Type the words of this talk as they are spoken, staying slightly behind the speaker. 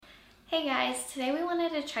Hey guys, today we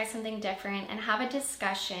wanted to try something different and have a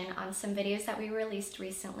discussion on some videos that we released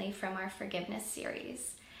recently from our forgiveness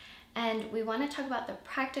series. And we want to talk about the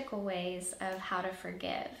practical ways of how to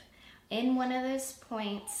forgive. In one of those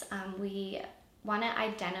points, we want to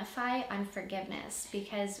identify unforgiveness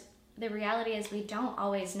because the reality is we don't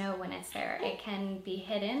always know when it's there. It can be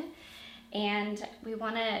hidden, and we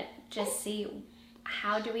want to just see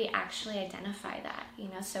how do we actually identify that,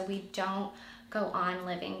 so we don't go on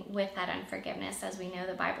living with that unforgiveness, as we know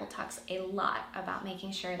the Bible talks a lot about making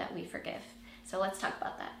sure that we forgive. So let's talk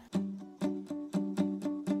about that.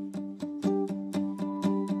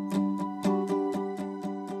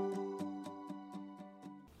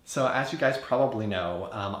 So as you guys probably know,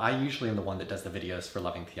 I usually am the one that does the videos for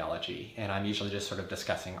Loving Theology, and I'm usually just sort of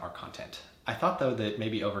discussing our content. I thought though that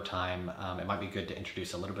maybe over time it might be good to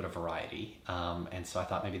introduce a little bit of variety, and so I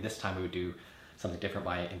thought maybe this time we would do something different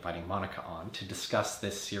by inviting Monica on to discuss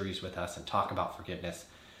this series with us and talk about forgiveness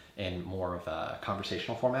in more of a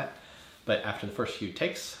conversational format. But after the first few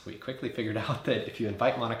takes, we quickly figured out that if you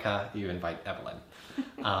invite Monica, you invite Evelyn.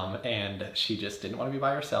 And she just didn't want to be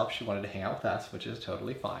by herself. She wanted to hang out with us, which is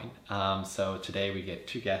totally fine. So today we get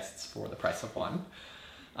two guests for the price of one.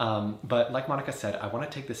 But like Monica said, I want to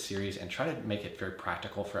take this series and try to make it very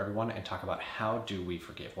practical for everyone and talk about how do we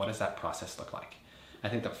forgive? What does that process look like? I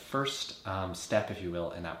think the first step, if you will,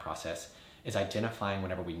 in that process is identifying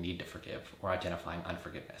whenever we need to forgive or identifying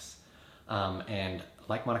unforgiveness. And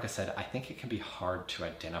like Monica said, I think it can be hard to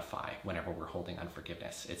identify whenever we're holding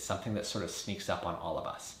unforgiveness. It's something that sort of sneaks up on all of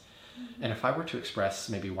us. Mm-hmm. And if I were to express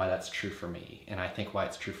maybe why that's true for me, and I think why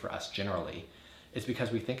it's true for us generally, is because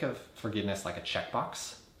we think of forgiveness like a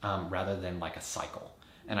checkbox rather than like a cycle.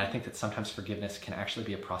 And I think that sometimes forgiveness can actually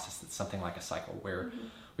be a process that's something like a cycle where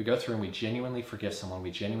we go through and we genuinely forgive someone, we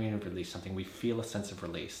genuinely release something, we feel a sense of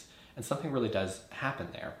release, and something really does happen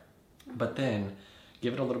there. But then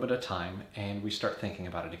give it a little bit of time and we start thinking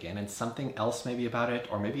about it again, and something else maybe about it,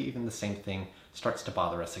 or maybe even the same thing, starts to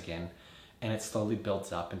bother us again, and it slowly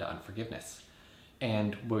builds up into unforgiveness.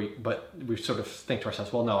 And we sort of think to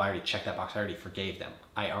ourselves, well, no, I already checked that box, I already forgave them,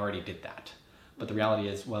 I already did that. But the reality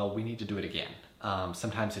is, well, we need to do it again.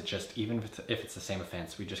 Sometimes it just, even if it's the same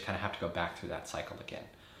offense, we just kind of have to go back through that cycle again.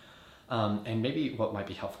 And maybe what might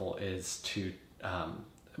be helpful is to,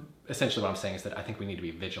 essentially what I'm saying is that I think we need to be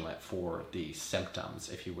vigilant for the symptoms,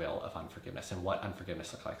 if you will, of unforgiveness and what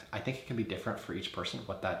unforgiveness looks like. I think it can be different for each person,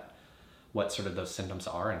 what sort of those symptoms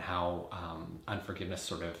are and how unforgiveness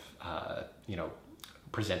sort of,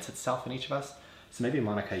 presents itself in each of us. So maybe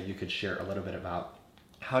Monica, you could share a little bit about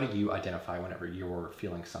how do you identify whenever you're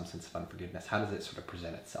feeling some sense of unforgiveness? How does it sort of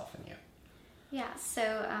present itself in you? Yeah, so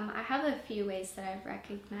I have a few ways that I've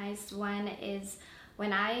recognized. One is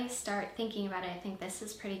when I start thinking about it, I think this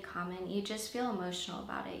is pretty common. You just feel emotional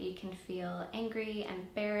about it. You can feel angry,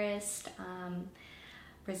 embarrassed,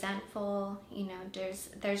 resentful.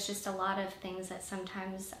 There's just a lot of things that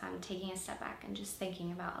sometimes I'm taking a step back and just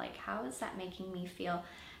thinking about, like, how is that making me feel?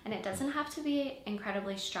 And it doesn't have to be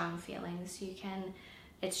incredibly strong feelings.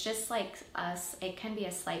 It's just like us, it can be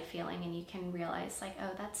a slight feeling and you can realize, like,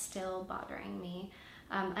 oh, that's still bothering me.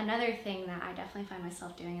 Another thing that I definitely find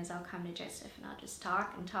myself doing is I'll come to Joseph and I'll just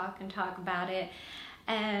talk about it.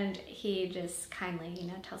 And he just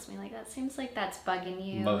kindly, tells me, like, that seems like that's bugging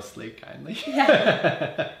you. Mostly kindly.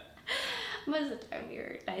 Yeah. Most of the time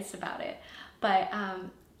you're nice about it. But,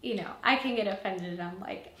 I can get offended and I'm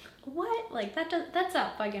like, what? Like, that's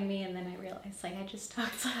not bugging me. And then I realize, like, I just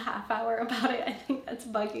talked a half hour about it. I think that's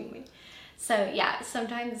bugging me. So yeah,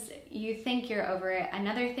 sometimes you think you're over it.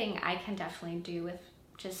 Another thing I can definitely do with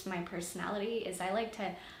just my personality is I like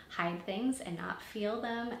to hide things and not feel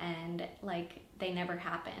them and like they never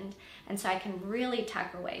happened. And so I can really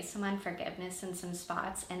tuck away some unforgiveness in some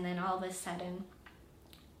spots, and then all of a sudden,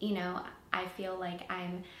 I feel like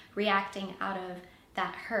I'm reacting out of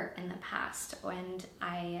that hurt in the past. And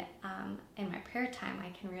I, in my prayer time,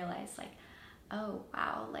 I can realize, like, oh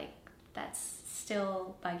wow, like that's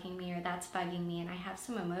still bugging me, or that's bugging me, and I have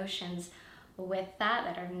some emotions with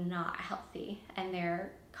that are not healthy, and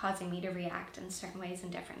they're causing me to react in certain ways in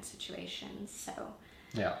different situations. So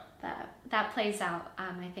yeah, that plays out,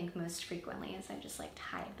 I think, most frequently, is I just like to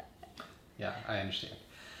hide that. Yeah, I understand.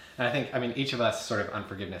 And I think, each of us, sort of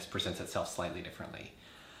unforgiveness presents itself slightly differently.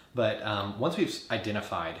 But once we've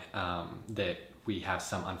identified that we have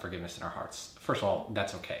some unforgiveness in our hearts, first of all,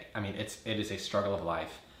 that's okay. It is a struggle of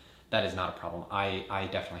life. That is not a problem. I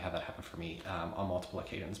definitely have that happen for me on multiple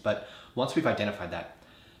occasions. But once we've identified that,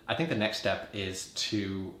 I think the next step is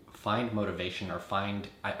to find motivation, or find,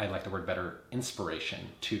 I like the word better, inspiration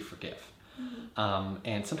to forgive.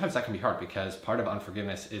 And sometimes that can be hard because part of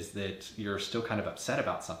unforgiveness is that you're still kind of upset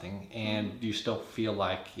about something and you still feel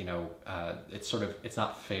like, it's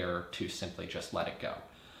not fair to simply just let it go.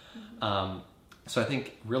 So I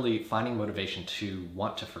think really finding motivation to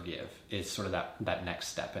want to forgive is sort of that next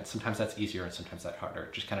step. And sometimes that's easier and sometimes that's harder.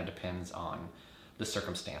 It just kind of depends on the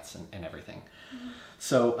circumstance and everything.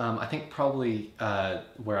 So I think probably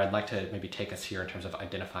where I'd like to maybe take us here in terms of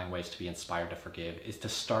identifying ways to be inspired to forgive is to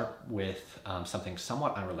start with something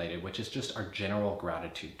somewhat unrelated, which is just our general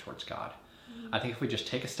gratitude towards God. I think if we just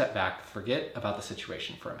take a step back, forget about the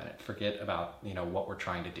situation for a minute, forget about what we're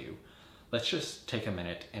trying to do. Let's just take a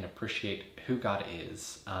minute and appreciate who God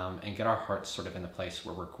is and get our hearts sort of in the place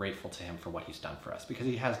where we're grateful to him for what he's done for us, because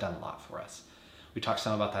he has done a lot for us. We talked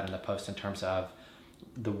some about that in the post in terms of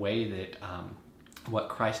the way that what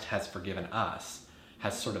Christ has forgiven us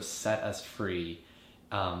has sort of set us free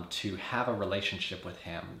to have a relationship with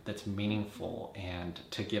him that's meaningful and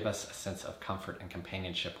to give us a sense of comfort and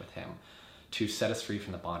companionship with him, to set us free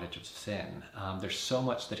from the bondage of sin. There's so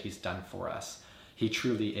much that he's done for us. He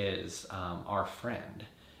truly is our friend,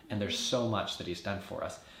 and there's so much that he's done for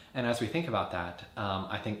us. And as we think about that,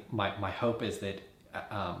 I think my hope is that,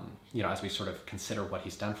 as we sort of consider what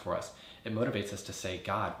he's done for us, it motivates us to say,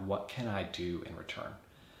 God, what can I do in return?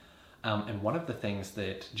 And one of the things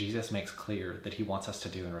that Jesus makes clear that he wants us to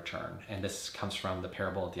do in return, and this comes from the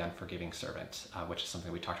parable of the unforgiving servant, which is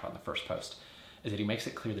something we talked about in the first post, is that he makes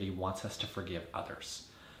it clear that he wants us to forgive others.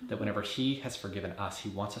 That whenever he has forgiven us, he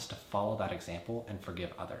wants us to follow that example and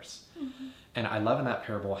forgive others. And I love in that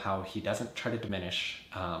parable how he doesn't try to diminish,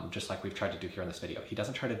 just like we've tried to do here in this video, he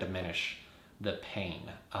doesn't try to diminish the pain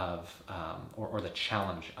of, or the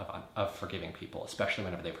challenge of forgiving people, especially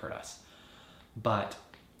whenever they've hurt us. But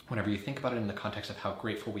whenever you think about it in the context of how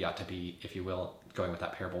grateful we ought to be, if you will, going with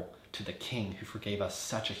that parable, to the King who forgave us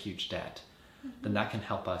such a huge debt, then that can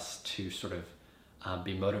help us to sort of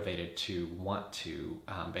be motivated to want to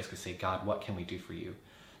basically say, God, what can we do for you?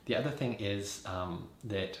 The other thing is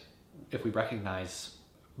that if we recognize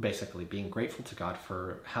basically being grateful to God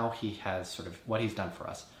for how he has sort of what he's done for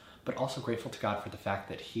us, but also grateful to God for the fact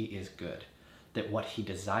that he is good, that what he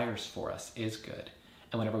desires for us is good.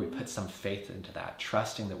 And whenever we put some faith into that,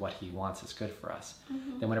 trusting that what he wants is good for us,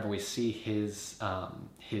 then whenever we see his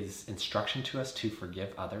instruction to us to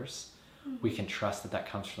forgive others, we can trust that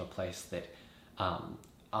comes from a place that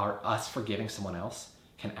us forgiving someone else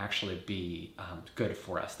can actually be good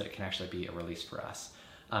for us, that it can actually be a release for us.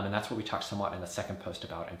 And that's what we talked somewhat in the second post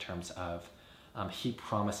about in terms of he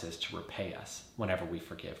promises to repay us whenever we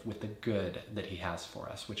forgive with the good that he has for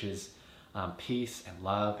us, which is peace and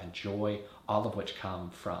love and joy, all of which come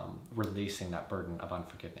from releasing that burden of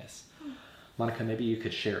unforgiveness. Monica, maybe you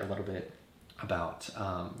could share a little bit about,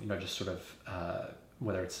 just sort of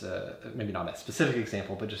whether it's maybe not a specific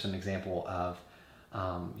example, but just an example of,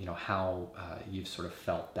 how you've sort of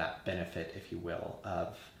felt that benefit, if you will,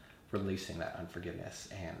 of releasing that unforgiveness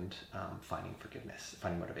and finding forgiveness,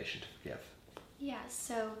 finding motivation to forgive. Yeah,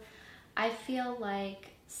 so I feel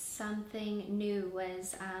like something new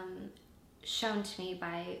was shown to me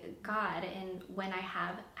by God, and when I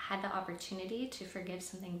have had the opportunity to forgive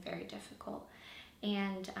something very difficult.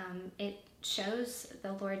 And it shows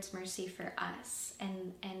the Lord's mercy for us.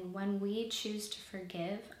 And when we choose to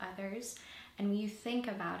forgive others, and when you think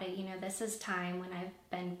about it, this is time when I've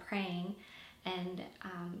been praying and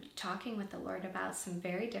talking with the Lord about some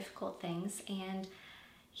very difficult things. And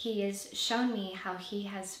he has shown me how he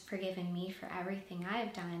has forgiven me for everything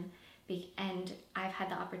I've done. And I've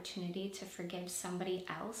had the opportunity to forgive somebody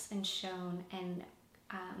else and shown and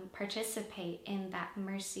participate in that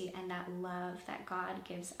mercy and that love that God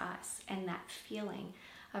gives us, and that feeling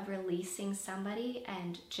of releasing somebody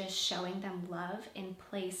and just showing them love in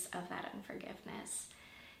place of that unforgiveness.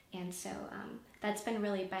 And so that's been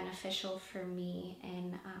really beneficial for me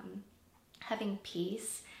in having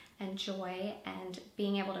peace and joy and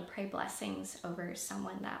being able to pray blessings over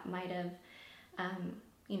someone that might have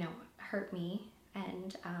hurt me,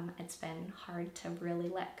 and it's been hard to really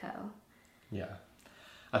let go. Yeah.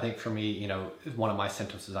 I think for me, one of my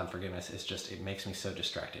symptoms of unforgiveness is just, it makes me so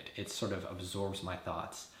distracted. It sort of absorbs my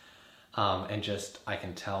thoughts. And just, I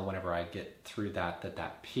can tell whenever I get through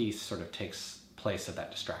that peace sort of takes place of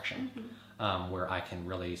that distraction, where I can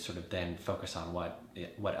really sort of then focus on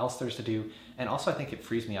what else there's to do. And also I think it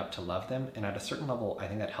frees me up to love them. And at a certain level, I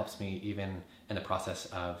think that helps me even in the process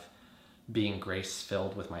of being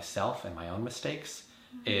grace-filled with myself and my own mistakes,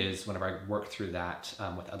 is whenever I work through that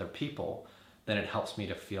with other people, then it helps me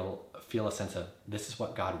to feel a sense of this is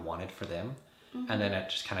what God wanted for them. And then it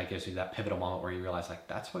just kind of gives you that pivotal moment where you realize, like,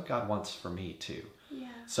 that's what God wants for me too. Yeah.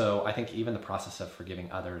 So I think even the process of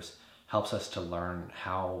forgiving others helps us to learn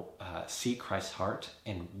how see Christ's heart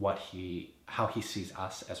and how he sees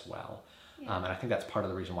us as well. Yeah. And I think that's part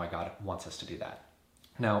of the reason why God wants us to do that.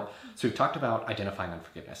 Now, so we've talked about identifying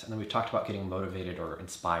unforgiveness, and then we've talked about getting motivated or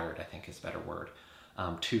inspired, I think is a better word,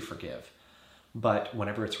 to forgive. But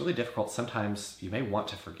whenever it's really difficult, sometimes you may want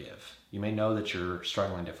to forgive. You may know that you're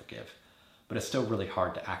struggling to forgive, but it's still really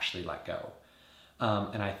hard to actually let go.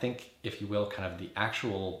 And I think, if you will, kind of the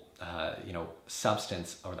actual,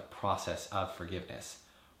 substance or the process of forgiveness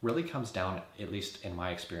really comes down, at least in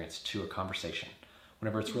my experience, to a conversation.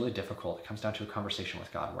 Whenever it's really difficult, it comes down to a conversation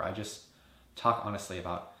with God where I just talk honestly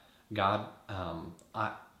about, God,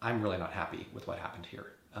 I'm really not happy with what happened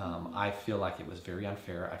here. I feel like it was very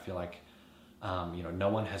unfair. I feel like, no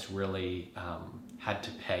one has really had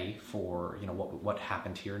to pay for, what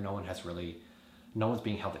happened here. No one's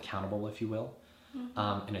being held accountable, if you will.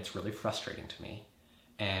 And it's really frustrating to me.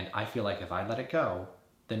 And I feel like if I let it go,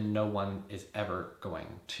 then no one is ever going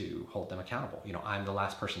to hold them accountable. I'm the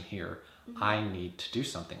last person here. I need to do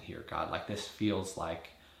something here, God. Like, this feels like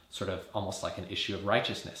sort of almost like an issue of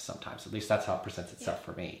righteousness sometimes. At least that's how it presents itself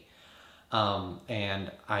for me.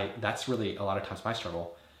 And that's really a lot of times my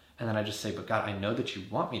struggle. And then I just say, but God, I know that you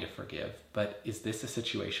want me to forgive, but is this a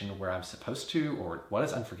situation where I'm supposed to, or what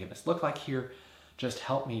does unforgiveness look like here? Just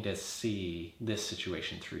help me to see this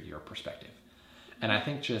situation through your perspective. And I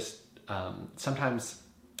think just sometimes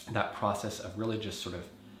that process of really just sort of,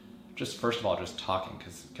 just first of all, just talking,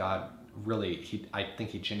 because God really, I think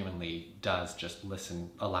he genuinely does just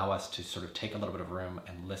listen, allow us to sort of take a little bit of room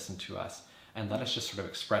and listen to us and let us just sort of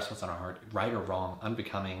express what's on our heart, right or wrong,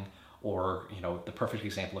 unbecoming, or, the perfect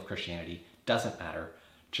example of Christianity, doesn't matter.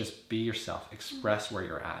 Just be yourself, express where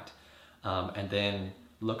you're at. And then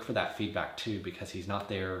look for that feedback too, because he's not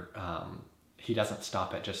there. He doesn't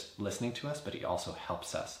stop at just listening to us, but he also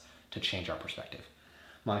helps us to change our perspective.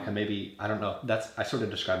 Monica, maybe, I don't know, I sort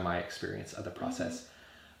of described my experience of the process.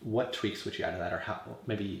 What tweaks would you add to that, or how,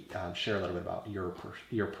 maybe share a little bit about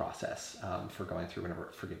your process for going through whenever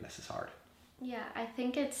forgiveness is hard? Yeah, I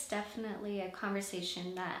think it's definitely a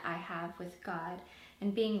conversation that I have with God,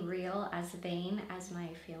 and being real, as vain as my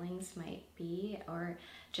feelings might be, or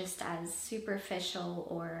just as superficial,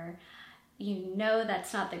 or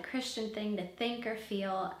that's not the Christian thing to think or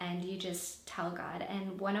feel, and you just tell God.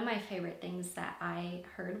 And one of my favorite things that I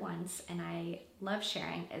heard once, and I love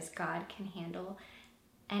sharing, is God can handle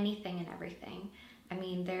anything and everything. I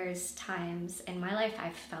mean, there's times in my life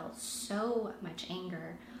I've felt so much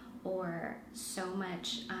anger or so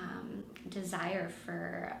much desire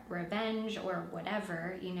for revenge or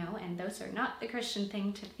whatever, and those are not the Christian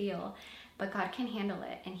thing to feel, but God can handle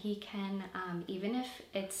it. And he can, even if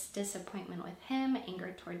it's disappointment with him,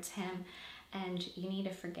 anger towards him, and you need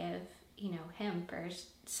to forgive, him for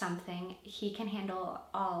something, he can handle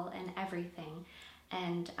all and everything.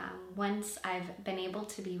 And once I've been able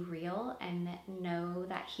to be real and know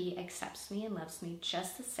that he accepts me and loves me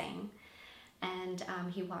just the same, and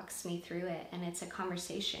he walks me through it, and it's a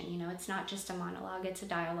conversation, it's not just a monologue, it's a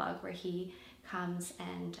dialogue where he comes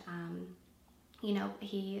and,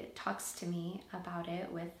 he talks to me about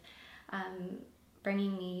it with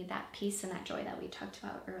bringing me that peace and that joy that we talked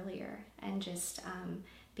about earlier, and just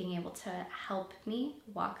being able to help me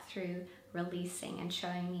walk through releasing and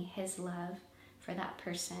showing me his love for that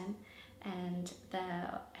person, and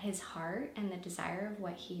his heart and the desire of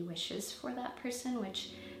what he wishes for that person,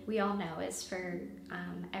 which we all know is for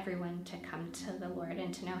everyone to come to the Lord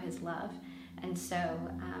and to know his love. And so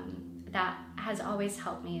that has always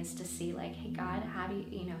helped me, is to see, like, hey God, how do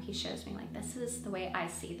you, he shows me, like, this is the way I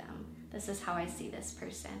see them, this is how I see this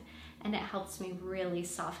person, and it helps me really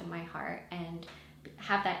soften my heart and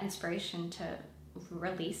have that inspiration to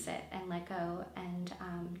release it and let go, and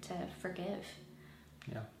to forgive.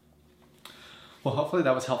 Yeah. Well, hopefully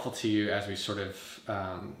that was helpful to you as we sort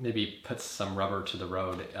of maybe put some rubber to the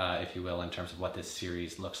road, if you will, in terms of what this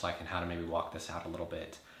series looks like and how to maybe walk this out a little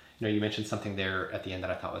bit. You mentioned something there at the end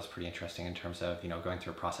that I thought was pretty interesting in terms of, going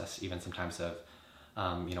through a process, even sometimes of,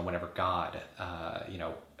 whenever God,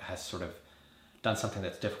 has sort of done something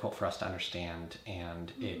that's difficult for us to understand,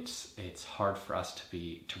 and it's hard for us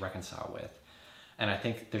to reconcile with. And I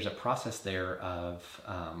think there's a process there of,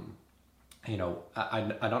 I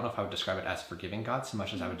don't know if I would describe it as forgiving God so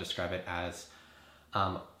much as I would describe it as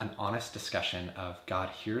an honest discussion of,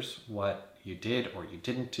 God, here's what you did or you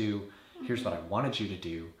didn't do. Here's what I wanted you to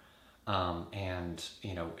do. And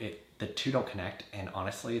the two don't connect. And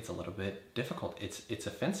honestly, it's a little bit difficult. It's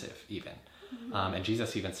offensive even. And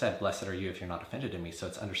Jesus even said, blessed are you if you're not offended in me. So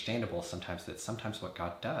it's understandable sometimes that what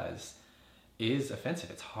God does is offensive.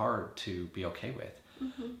 It's hard to be okay with.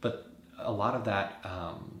 But a lot of that,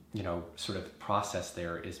 sort of process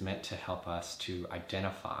there is meant to help us to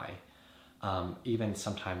identify even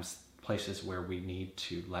sometimes places where we need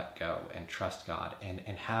to let go and trust God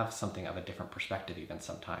and have something of a different perspective even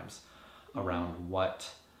sometimes around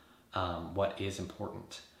what is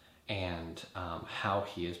important and how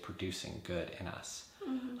he is producing good in us.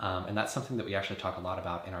 And that's something that we actually talk a lot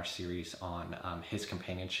about in our series on his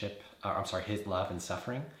companionship, his love and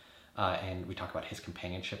suffering. And we talk about his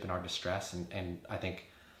companionship in our distress. And I think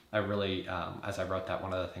I really, as I wrote that,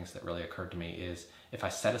 one of the things that really occurred to me is if I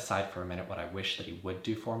set aside for a minute what I wish that he would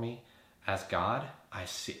do for me as God,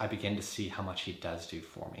 I begin to see how much he does do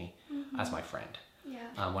for me as my friend.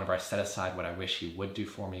 Yeah. Whenever I set aside what I wish he would do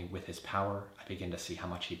for me with his power, I begin to see how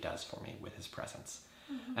much he does for me with his presence.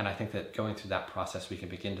 And I think that going through that process, we can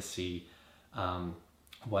begin to see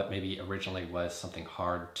what maybe originally was something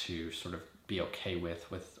hard to sort of be okay with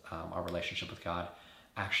our relationship with God,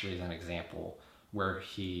 actually is an example where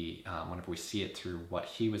he, whenever we see it through what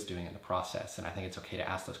he was doing in the process, and I think it's okay to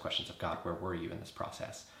ask those questions of God, where were you in this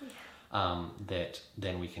process? That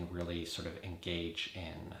then we can really sort of engage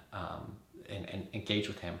and engage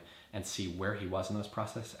with him and see where he was in this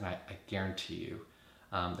process. And I guarantee you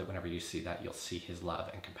that whenever you see that, you'll see his love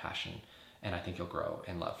and compassion, and I think you'll grow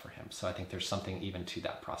in love for him. So I think there's something even to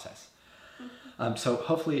that process. So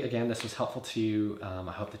hopefully, again, this was helpful to you.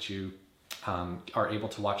 I hope that you are able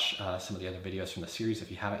to watch some of the other videos from the series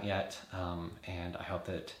if you haven't yet. And I hope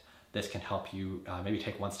that this can help you maybe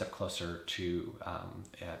take one step closer to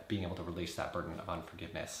being able to release that burden of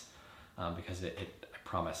unforgiveness, because I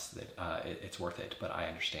promise that it's worth it, but I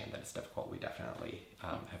understand that it's difficult. We definitely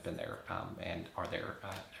have been there and are there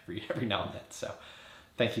every now and then. So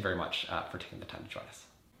thank you very much for taking the time to join us.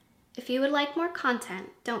 If you would like more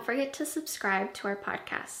content, don't forget to subscribe to our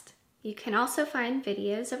podcast. You can also find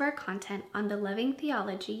videos of our content on the Loving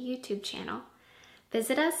Theology YouTube channel.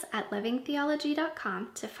 Visit us at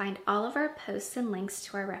lovingtheology.com to find all of our posts and links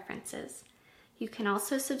to our references. You can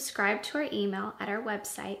also subscribe to our email at our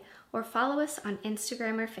website or follow us on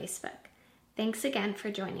Instagram or Facebook. Thanks again for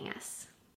joining us.